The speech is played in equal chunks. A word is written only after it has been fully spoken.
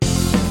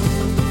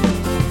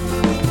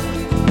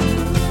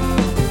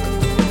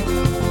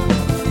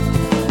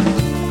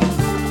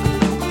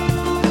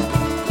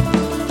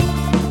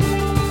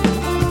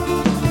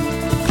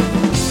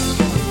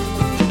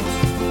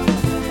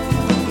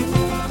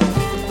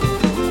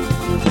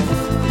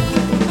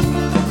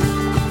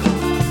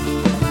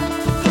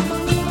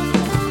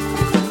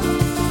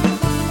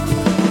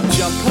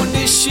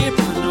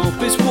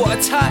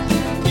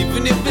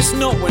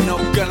no, we're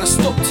not gonna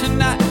stop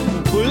tonight.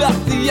 Pull up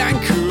the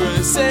anchor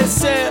and set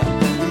sail.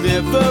 In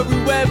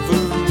every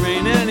weather,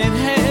 rain and in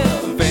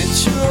hail.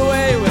 Venture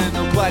away where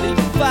nobody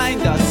can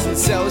find us, and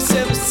sail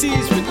seven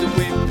seas with the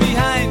wind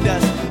behind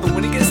us. And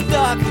when it gets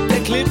dark,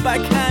 they're lit by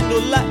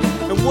candlelight,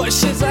 and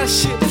watch as our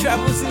ship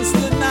travels into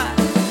the night.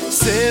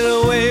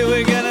 Sail away,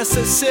 we're gonna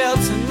set sail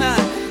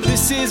tonight.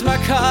 This is my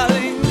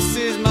calling, this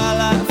is my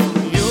life.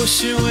 The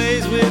ocean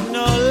waves with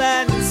no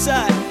land in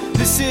sight.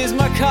 This is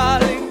my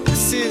calling,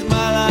 this is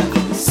my life.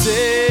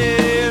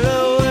 Sail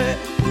away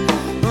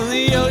on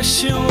the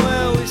ocean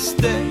where we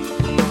stay.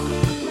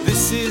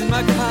 This is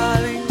my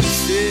calling,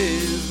 this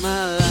is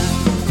my life.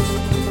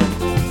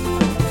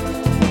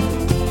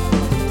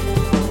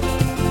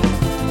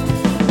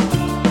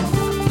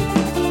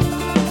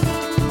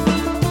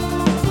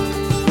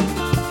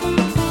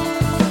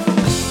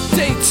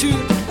 Day two,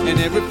 and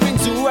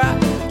everything's alright.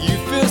 You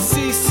feel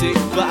seasick,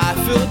 but I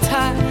feel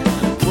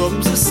tired.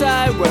 Problems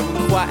aside, we're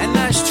on quite a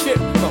nice trip,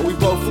 but we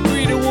both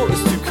agree the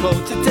water's too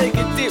cold to take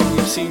a dip.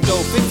 We've seen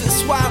dolphins that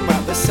swam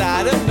right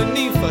beside and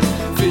beneath us,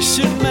 fish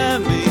and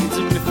mermaids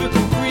and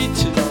mythical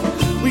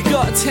creatures. We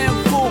got 10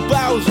 full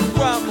barrels of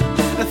rum,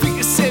 and I think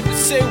it's safe to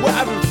say we're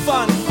having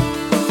fun.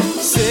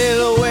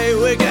 Sail away,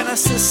 we're gonna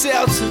set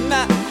sail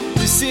tonight.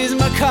 This is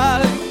my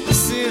calling,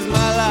 this is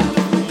my life.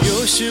 The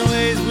ocean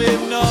waves with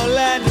no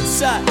land in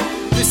sight.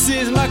 This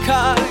is my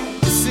calling,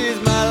 this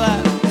is my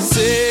life.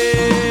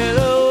 Sail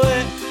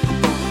away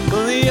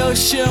on the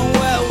ocean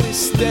where we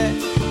stay.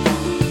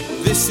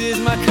 This is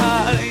my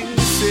calling,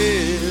 this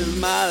is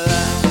my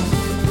life.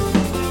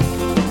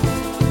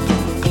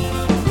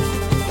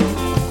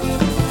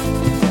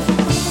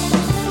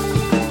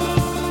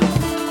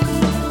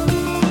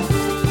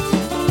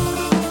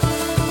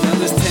 Now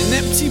there's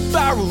 10 empty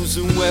barrels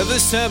and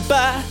weather's turned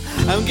bad.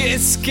 I'm getting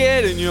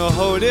scared and you're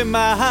holding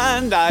my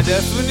hand. I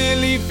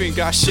definitely think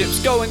our ship's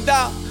going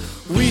down.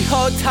 We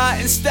hold tight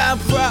and stand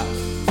proud.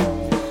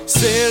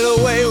 Sail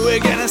away, we're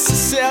gonna set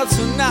sail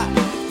tonight.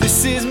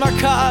 This is my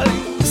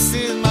calling, this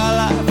is my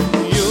life.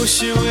 The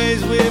ocean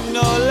waves with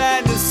no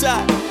land in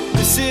sight.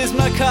 This is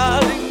my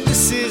calling,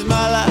 this is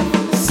my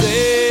life.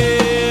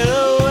 Sail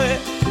away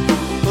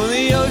on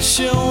the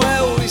ocean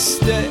where we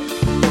stay.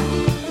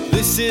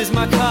 This is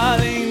my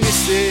calling,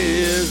 this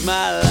is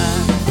my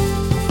life.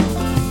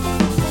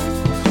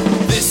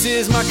 This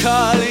is my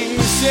calling,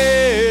 this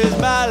is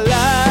my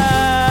life.